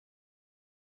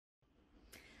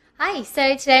Hi,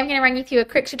 so today I'm going to run you through a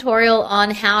quick tutorial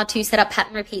on how to set up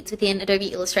pattern repeats within Adobe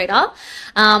Illustrator.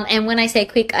 And when I say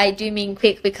quick, I do mean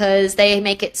quick because they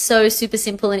make it so super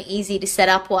simple and easy to set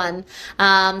up one. So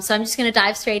I'm just going to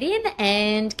dive straight in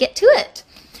and get to it.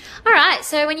 Alright,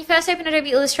 so when you first open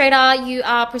Adobe Illustrator, you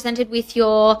are presented with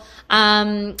your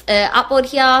artboard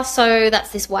here. So that's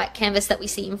this white canvas that we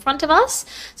see in front of us.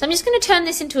 So I'm just going to turn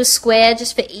this into a square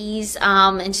just for ease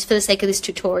and just for the sake of this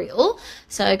tutorial.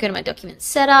 So go to my document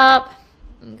setup.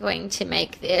 I'm going to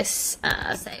make this,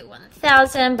 say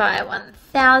 1000 by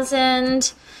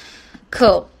 1000.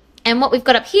 Cool. And what we've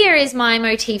got up here is my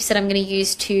motifs that I'm going to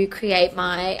use to create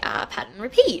my pattern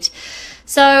repeat.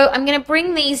 So I'm going to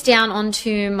bring these down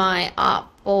onto my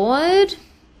artboard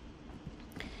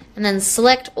and then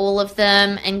select all of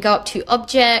them and go up to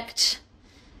Object,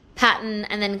 Pattern,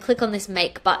 and then click on this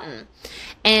Make button.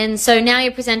 And so now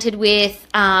you're presented with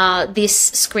this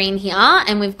screen here,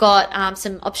 and we've got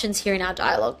some options here in our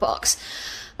dialog box.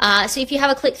 So if you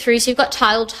have a click through, so you've got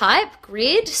tile type,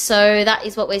 grid, so that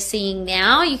is what we're seeing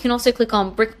now. You can also click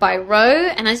on brick by row,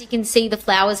 and as you can see, the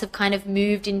flowers have kind of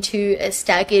moved into a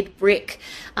staggered brick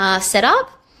setup.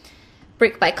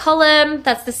 Brick by column,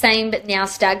 that's the same, but now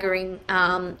staggering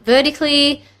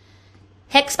vertically.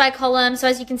 Hex by column, so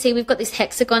as you can see, we've got this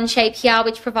hexagon shape here,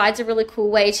 which provides a really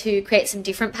cool way to create some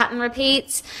different pattern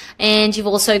repeats. And you've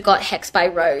also got hex by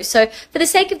row. So for the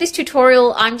sake of this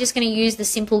tutorial, I'm just going to use the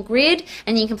simple grid,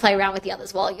 and you can play around with the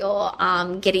others while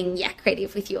you're getting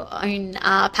creative with your own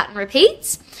pattern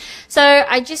repeats. So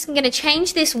I just am going to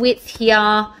change this width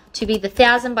here to be the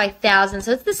 1000 by 1000.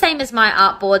 So it's the same as my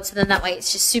artboard, so then that way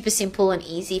it's just super simple and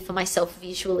easy for myself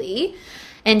visually.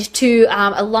 And to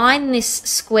align this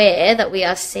square that we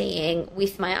are seeing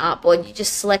with my artboard, you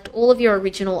just select all of your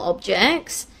original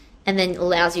objects and then it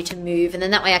allows you to move. And then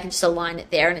that way I can just align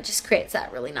it there and it just creates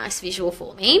that really nice visual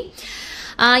for me.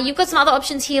 You've got some other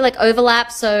options here like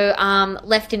overlap, so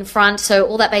left in front. So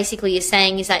all that basically is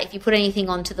saying is that if you put anything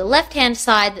onto the left-hand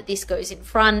side, that this goes in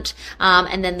front,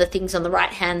 and then the things on the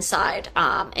right-hand side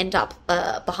end up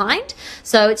behind.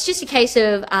 So it's just a case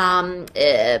of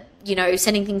you know,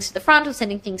 sending things to the front or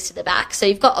sending things to the back. So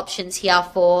you've got options here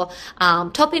for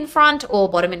top in front or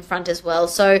bottom in front as well.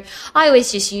 So I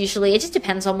always just usually, it just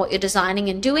depends on what you're designing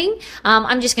and doing.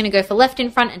 I'm just going to go for left in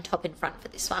front and top in front for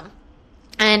this one.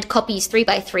 And copies 3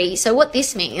 by 3. So what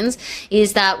this means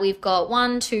is that we've got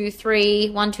 1, 2, 3,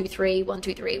 1, 2, 3, 1,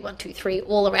 2, 3, 1, 2, 3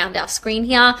 all around our screen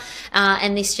here.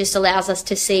 And this just allows us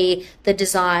to see the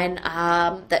design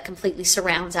that completely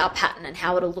surrounds our pattern and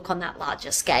how it'll look on that larger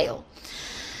scale.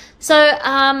 So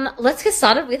let's get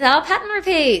started with our pattern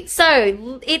repeat.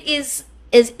 So it is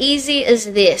as easy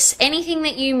as this. Anything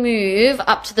that you move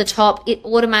up to the top, it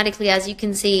automatically, as you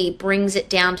can see, brings it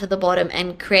down to the bottom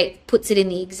and puts it in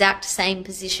the exact same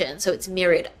position. So it's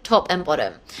mirrored top and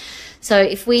bottom. So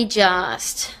if we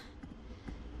just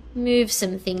move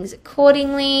some things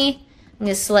accordingly, I'm going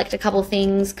to select a couple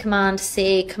things, Command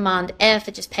C, Command F,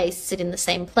 it just pastes it in the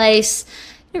same place.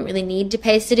 You don't really need to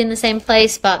paste it in the same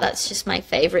place, but that's just my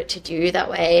favorite to do. That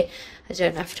way I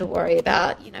don't have to worry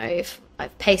about, you know, if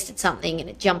I've pasted something and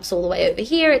it jumps all the way over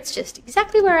here. It's just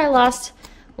exactly where I last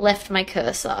left my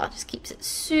cursor. Just keeps it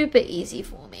super easy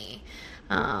for me.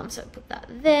 So put that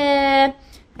there,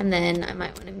 and then I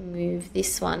might want to move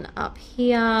this one up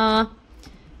here.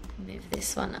 Move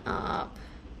this one up.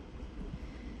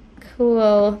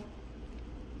 Cool.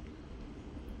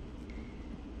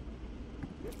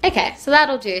 Okay, so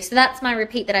that'll do. So that's my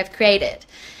repeat that I've created.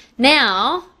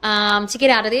 Now, to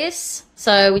get out of this,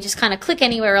 so we just kind of click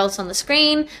anywhere else on the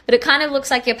screen, but it kind of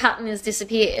looks like your pattern has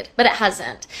disappeared, but it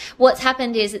hasn't. What's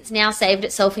happened is it's now saved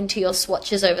itself into your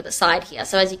swatches over the side here.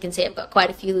 So as you can see, I've got quite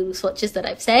a few little swatches that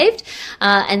I've saved,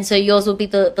 and so yours will be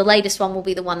the latest one will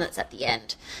be the one that's at the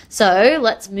end. So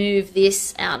let's move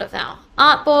this out of our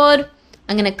artboard.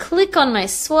 I'm going to click on my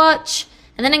swatch,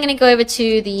 and then I'm going to go over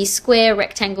to the square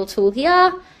rectangle tool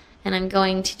here, and I'm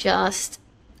going to just,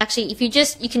 actually, if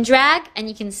you can drag and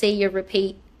you can see your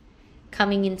repeat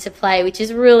coming into play, which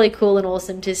is really cool and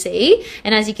awesome to see.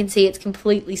 And as you can see, it's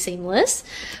completely seamless.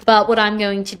 But what I'm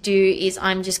going to do is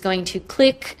I'm just going to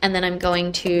click, and then I'm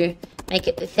going to make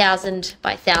it 1000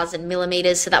 by 1000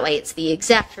 millimeters, so that way it's the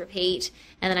exact repeat.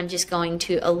 And then I'm just going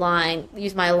to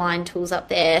use my align tools up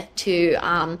there to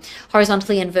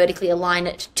horizontally and vertically align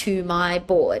it to my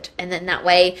board. And then that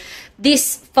way,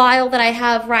 this file that I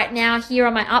have right now here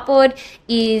on my artboard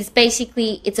is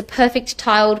basically, it's a perfect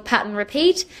tiled pattern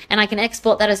repeat, and I can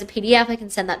export that as a PDF. I can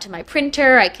send that to my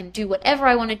printer. I can do whatever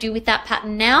I want to do with that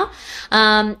pattern now.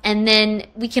 And then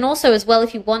we can also, as well,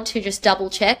 if you want to, just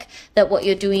double check that what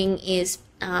you're doing is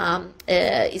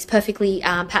is perfectly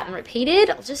pattern repeated.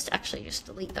 I'll just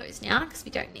delete those now because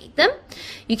we don't need them.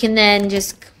 You can then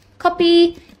just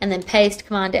copy and then paste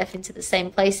Command F into the same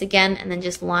place again, and then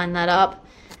just line that up.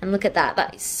 And look at that,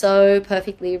 that is so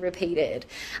perfectly repeated.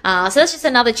 So that's just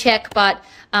another check, but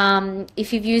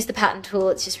if you've used the pattern tool,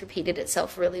 it's just repeated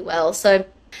itself really well. So,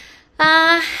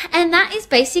 and that is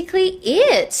basically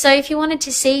it. So if you wanted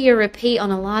to see your repeat on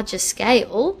a larger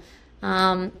scale,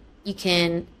 you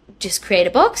can just create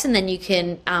a box, and then you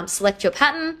can select your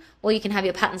pattern, or you can have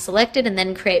your pattern selected and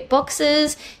then create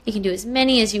boxes. You can do as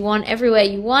many as you want, everywhere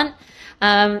you want.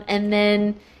 And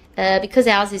then because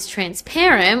ours is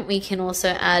transparent, we can also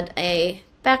add a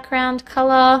background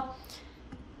color.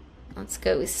 Let's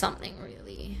go with something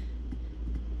really,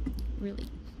 really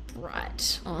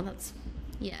bright. Oh, that's,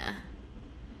 yeah.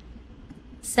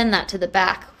 Send that to the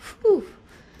back. Whew.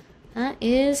 That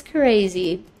is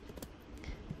crazy.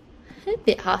 A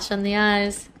bit harsh on the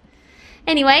eyes.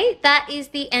 Anyway, that is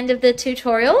the end of the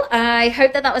tutorial. I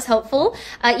hope that was helpful.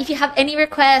 If you have any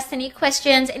requests, any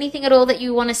questions, anything at all that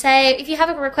you want to say, if you have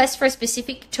a request for a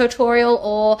specific tutorial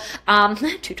or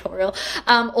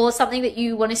or something that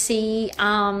you want to see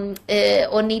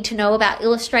or need to know about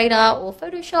Illustrator or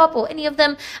Photoshop or any of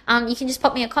them, you can just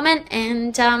pop me a comment,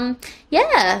 and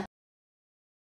yeah.